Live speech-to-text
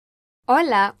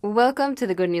Hola, welcome to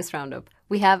the Good News Roundup.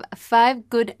 We have 5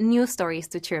 good news stories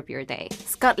to cheer up your day.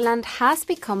 Scotland has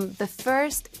become the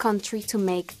first country to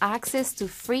make access to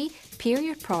free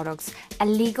period products a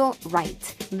legal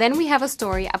right. Then we have a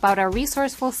story about a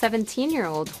resourceful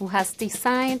 17-year-old who has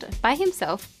designed by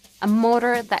himself a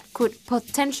motor that could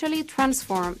potentially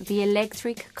transform the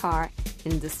electric car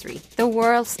industry. The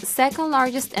world's second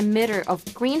largest emitter of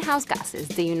greenhouse gases,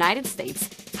 the United States,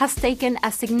 has taken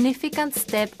a significant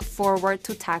step forward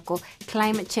to tackle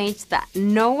climate change that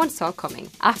no one saw coming.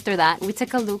 After that, we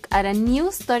take a look at a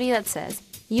new study that says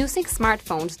using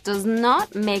smartphones does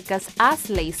not make us as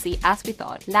lazy as we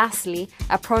thought. Lastly,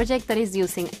 a project that is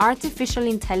using artificial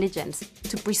intelligence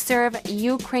to preserve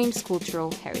Ukraine's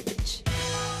cultural heritage.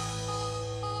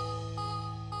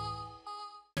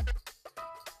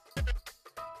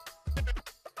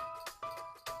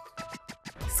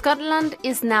 Scotland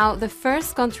is now the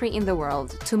first country in the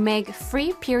world to make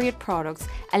free period products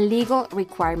a legal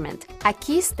requirement, a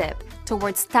key step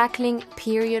towards tackling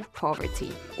period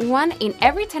poverty. 1 in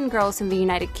every 10 girls in the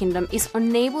United Kingdom is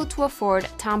unable to afford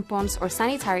tampons or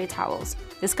sanitary towels.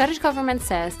 The Scottish government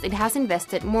says it has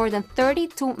invested more than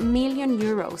 32 million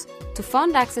euros to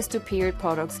fund access to period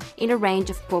products in a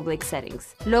range of public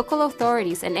settings. Local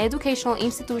authorities and educational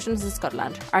institutions in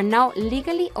Scotland are now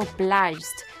legally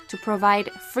obliged to provide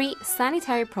free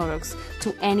sanitary products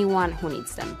to anyone who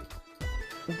needs them.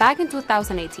 Back in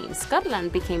 2018,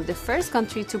 Scotland became the first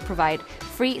country to provide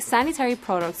free sanitary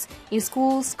products in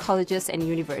schools, colleges, and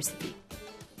universities.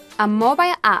 A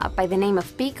mobile app by the name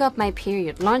of Pick Up My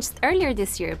Period, launched earlier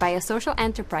this year by a social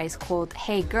enterprise called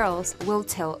Hey Girls, will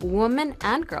tell women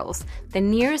and girls the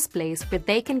nearest place where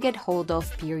they can get hold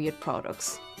of period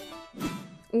products.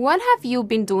 What have you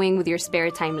been doing with your spare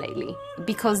time lately?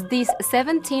 Because this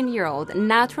 17-year-old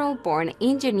natural-born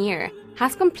engineer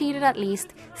has completed at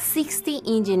least 60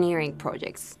 engineering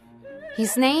projects.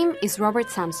 His name is Robert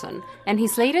Samson, and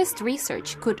his latest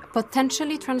research could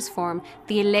potentially transform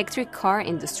the electric car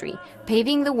industry,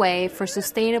 paving the way for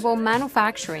sustainable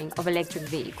manufacturing of electric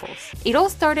vehicles. It all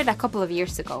started a couple of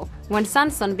years ago, when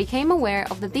Samson became aware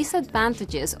of the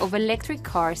disadvantages of electric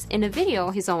cars in a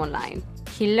video he saw online.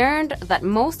 He learned that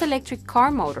most electric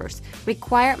car motors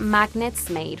require magnets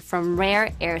made from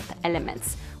rare earth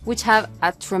elements, which have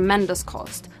a tremendous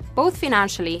cost, both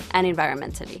financially and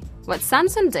environmentally. What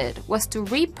Samson did was to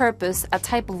repurpose a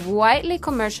type of widely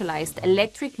commercialized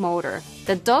electric motor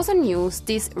that doesn't use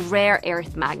these rare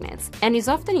earth magnets and is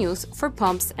often used for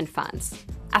pumps and fans.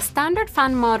 A standard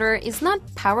fan motor is not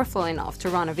powerful enough to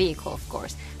run a vehicle, of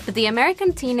course, but the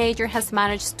American teenager has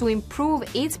managed to improve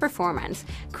its performance,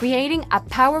 creating a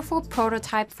powerful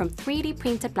prototype from 3D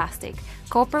printed plastic,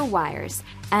 copper wires,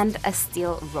 and a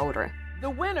steel rotor. The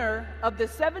winner of the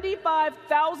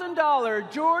 $75,000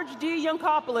 George D.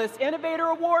 Yankopoulos Innovator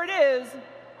Award is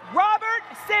Robert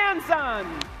Samson.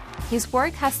 His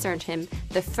work has earned him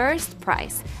the first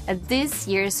prize at this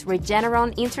year's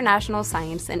Regeneron International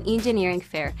Science and Engineering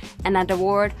Fair and an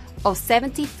award of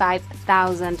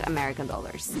 $75,000 American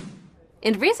dollars.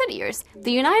 In recent years,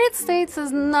 the United States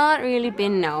has not really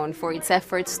been known for its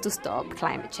efforts to stop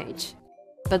climate change.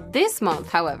 But this month,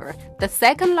 however, the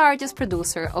second largest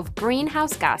producer of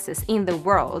greenhouse gases in the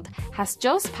world has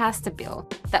just passed a bill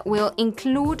that will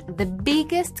include the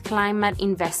biggest climate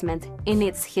investment in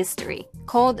its history.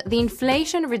 Called the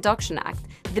Inflation Reduction Act,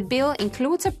 the bill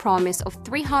includes a promise of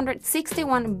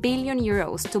 361 billion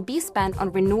euros to be spent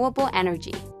on renewable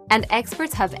energy. And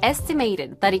experts have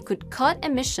estimated that it could cut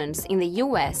emissions in the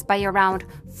US by around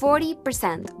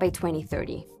 40% by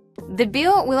 2030. The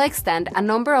bill will extend a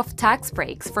number of tax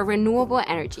breaks for renewable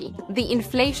energy. The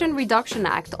Inflation Reduction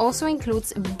Act also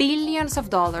includes billions of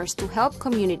dollars to help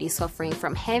communities suffering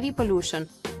from heavy pollution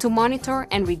to monitor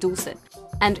and reduce it,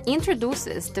 and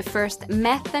introduces the first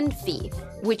methane fee,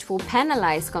 which will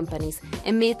penalize companies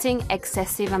emitting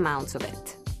excessive amounts of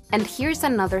it. And here's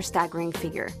another staggering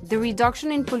figure. The reduction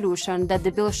in pollution that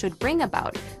the bill should bring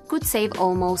about could save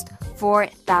almost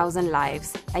 4,000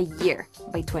 lives a year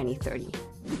by 2030.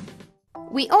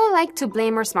 We all like to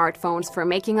blame our smartphones for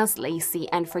making us lazy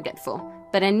and forgetful,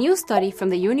 but a new study from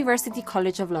the University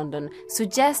College of London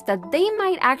suggests that they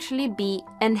might actually be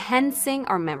enhancing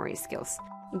our memory skills.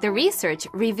 The research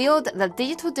revealed that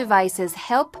digital devices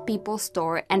help people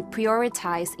store and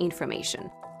prioritize information.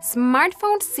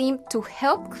 Smartphones seem to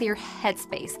help clear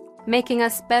headspace, making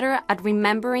us better at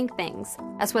remembering things,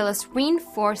 as well as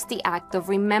reinforce the act of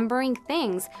remembering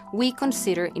things we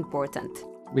consider important.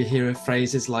 we hear of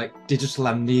phrases like digital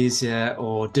amnesia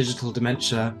or digital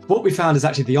dementia. What we found is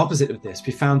actually the opposite of this.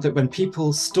 We found that when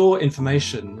people store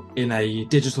information in a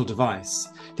digital device,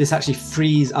 this actually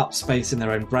frees up space in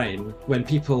their own brain. When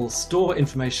people store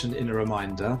information in a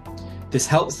reminder, this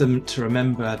helps them to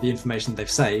remember the information they've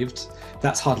saved.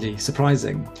 That's hardly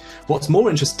surprising. What's more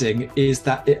interesting is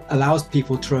that it allows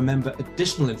people to remember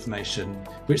additional information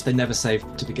which they never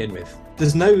saved to begin with.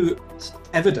 There's no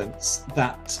evidence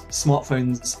that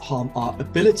smartphones harm our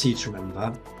ability to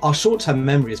remember. Our short-term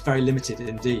memory is very limited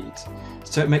indeed.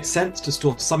 So it makes sense to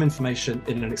store some information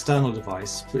in an external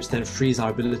device, which then frees our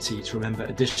ability to remember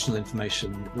additional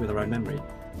information with our own memory.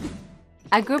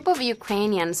 A group of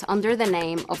Ukrainians under the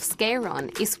name of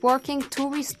Skeiron is working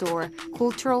to restore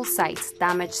cultural sites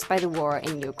damaged by the war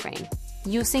in Ukraine.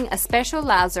 Using a special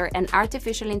laser and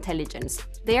artificial intelligence,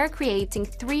 they are creating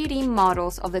 3D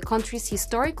models of the country's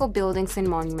historical buildings and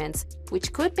monuments,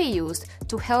 which could be used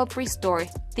to help restore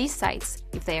these sites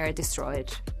if they are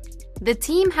destroyed. The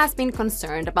team has been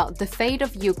concerned about the fate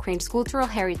of Ukraine's cultural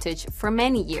heritage for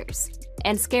many years,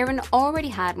 and Skeiron already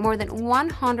had more than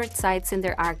 100 sites in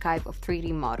their archive of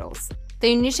 3D models.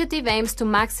 The initiative aims to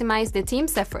maximize the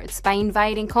team's efforts by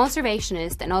inviting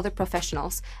conservationists and other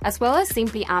professionals, as well as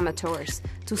simply amateurs,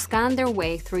 to scan their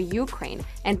way through Ukraine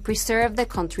and preserve the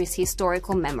country's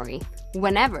historical memory,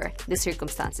 whenever the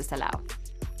circumstances allow.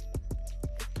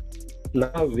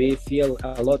 Now we feel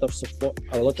a lot of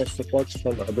support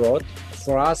from abroad.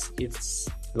 For us, it's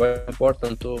very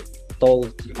important to tell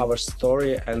our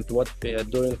story, and what we are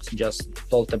doing just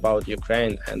told about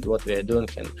Ukraine and what we are doing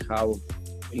and how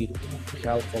it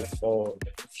helpful for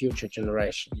future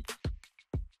generation.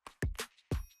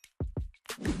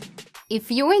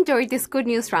 If you enjoyed this Good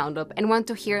News Roundup and want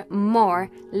to hear more,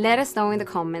 let us know in the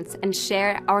comments and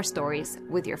share our stories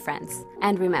with your friends.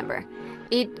 And remember,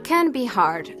 it can be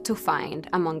hard to find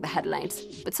among the headlines,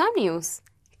 but some news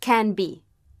can be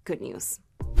good news.